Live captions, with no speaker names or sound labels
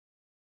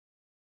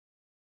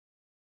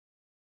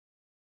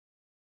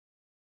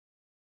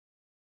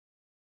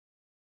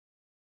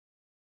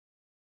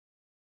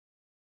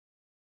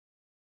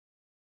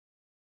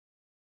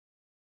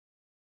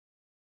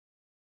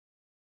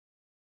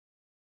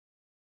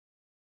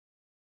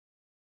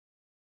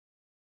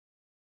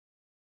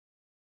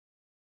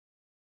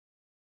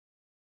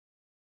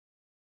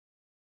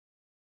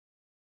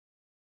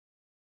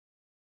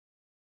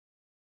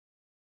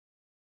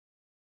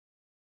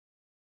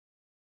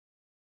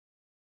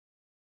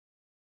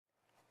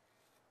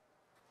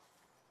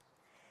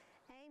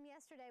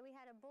yesterday we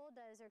had a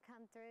bulldozer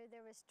come through.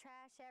 There was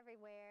trash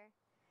everywhere,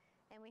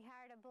 and we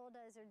hired a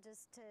bulldozer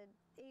just to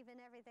even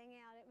everything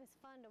out. It was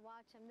fun to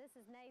watch him. This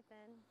is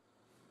Nathan.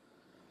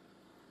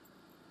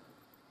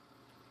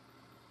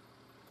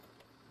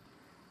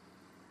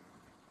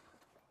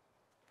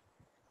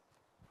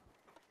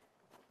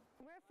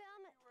 We're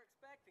filming. You were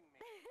expecting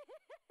me.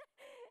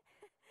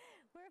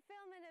 We're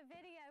filming a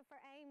video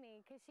for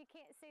Amy because she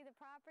can't see the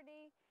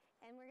property,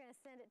 and we're going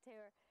to send it to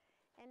her.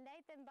 And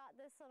Nathan bought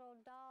this little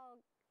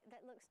dog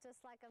that looks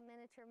just like a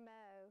miniature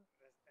Mo.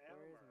 That's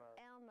Elmer. Where is Mo?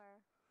 Elmer.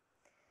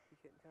 You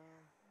couldn't tell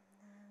him?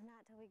 No,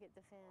 not till we get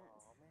the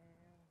fence. Oh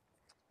man.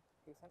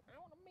 He's like, I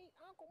want to meet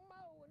Uncle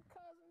Mo and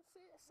cousin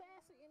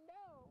Sassy and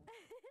Dog.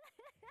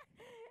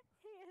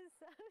 He is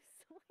so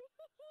sweet.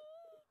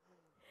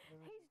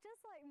 He's just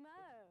like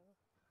Mo.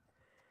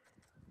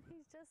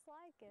 He's just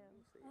like him.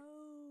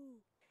 Oh.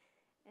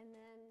 And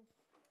then.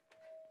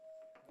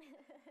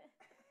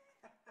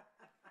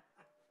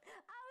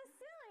 I was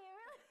silly,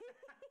 really.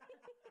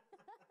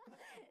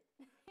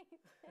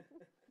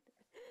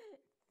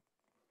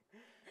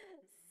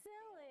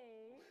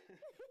 Silly.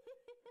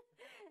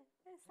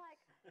 It's like,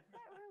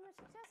 that room is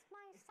just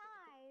my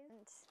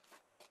size.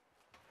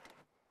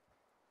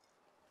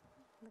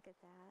 Look at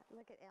that.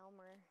 Look at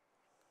Elmer.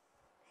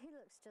 He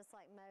looks just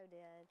like Mo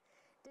did.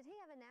 Did he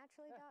have a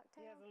naturally docked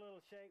tail? He has a little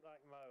shape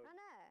like Mo. I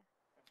know.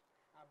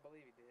 I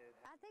believe he did.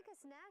 I think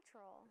it's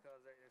natural.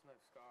 Because there's no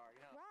scar. You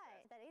know,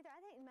 Right. That either.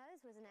 I think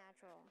Mo's was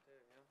natural. Too,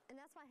 yeah. And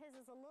that's why his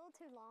is a little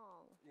too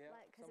long. Yeah,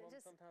 like,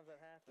 sometimes that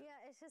happens. Yeah,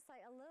 it's just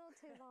like a little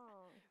too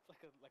long.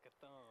 It's like a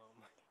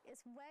thumb.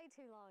 It's way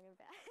too long, in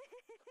fact.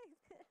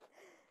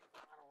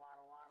 Waddle,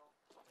 waddle, waddle.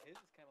 His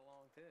is kind of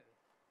long too.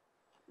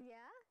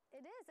 Yeah,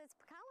 it is. It's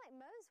kind of like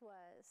Mo's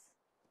was.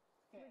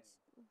 Yeah. Which,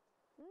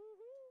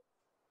 mm-hmm.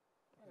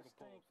 He can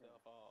pull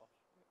himself off.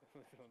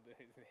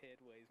 His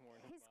head weighs more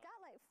than He's got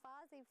like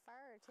fuzzy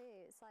fur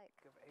too. It's like.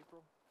 Of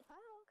April.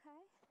 Oh,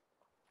 okay.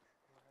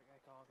 I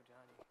gotta call Uncle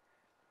Johnny.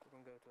 We're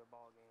gonna go to a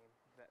ball game.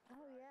 Oh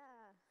Friday,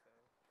 yeah. So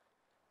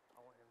I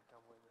want him to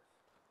come with us.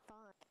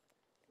 Fun.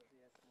 But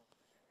yeah, come on.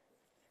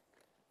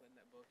 But in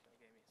that book y'all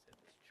gave me, it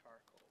said this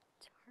charcoal.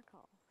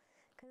 Charcoal,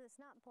 because it's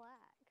not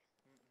black.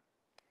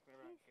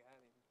 Whenever I got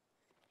him,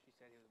 she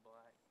said he was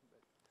black,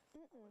 but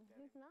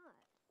he's not.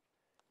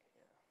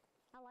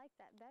 Yeah. I like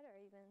that better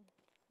even.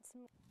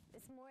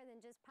 It's more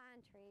than just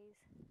pine trees.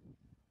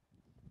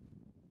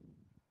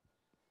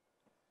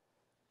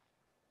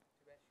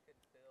 Too bad she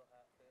couldn't feel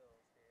how it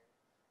feels here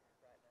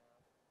right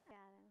now.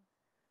 Got him.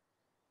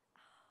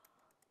 Oh.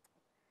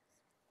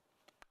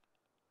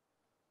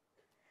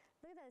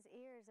 Look at those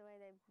ears, the way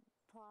they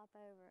plop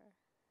over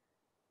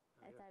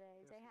at that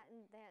age. They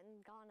hadn't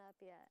gone up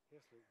yet.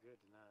 He'll sleep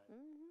good tonight.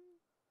 Mm-hmm.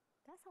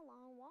 That's a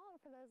long walk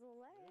for those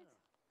little legs.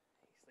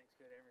 Yeah. He sleeps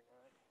good every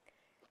night.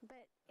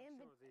 But in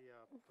the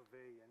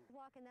pavilion.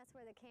 Walking, that's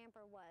where the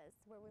camper was,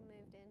 where we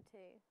moved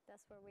into.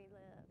 That's where we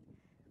lived.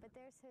 But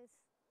there's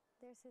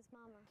his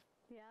mama.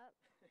 Yep.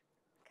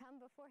 Come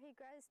before he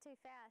grows too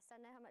fast. I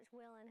know how much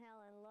Will and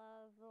Helen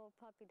love little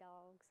puppy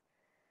dogs.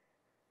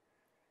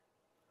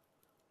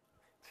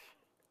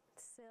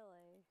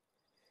 Silly.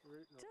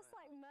 Just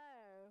like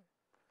Mo.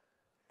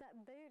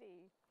 That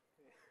booty.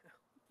 Yeah.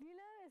 You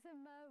know, it's a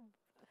Mo.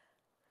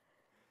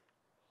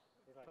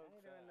 He's like, I ain't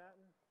doing nothing.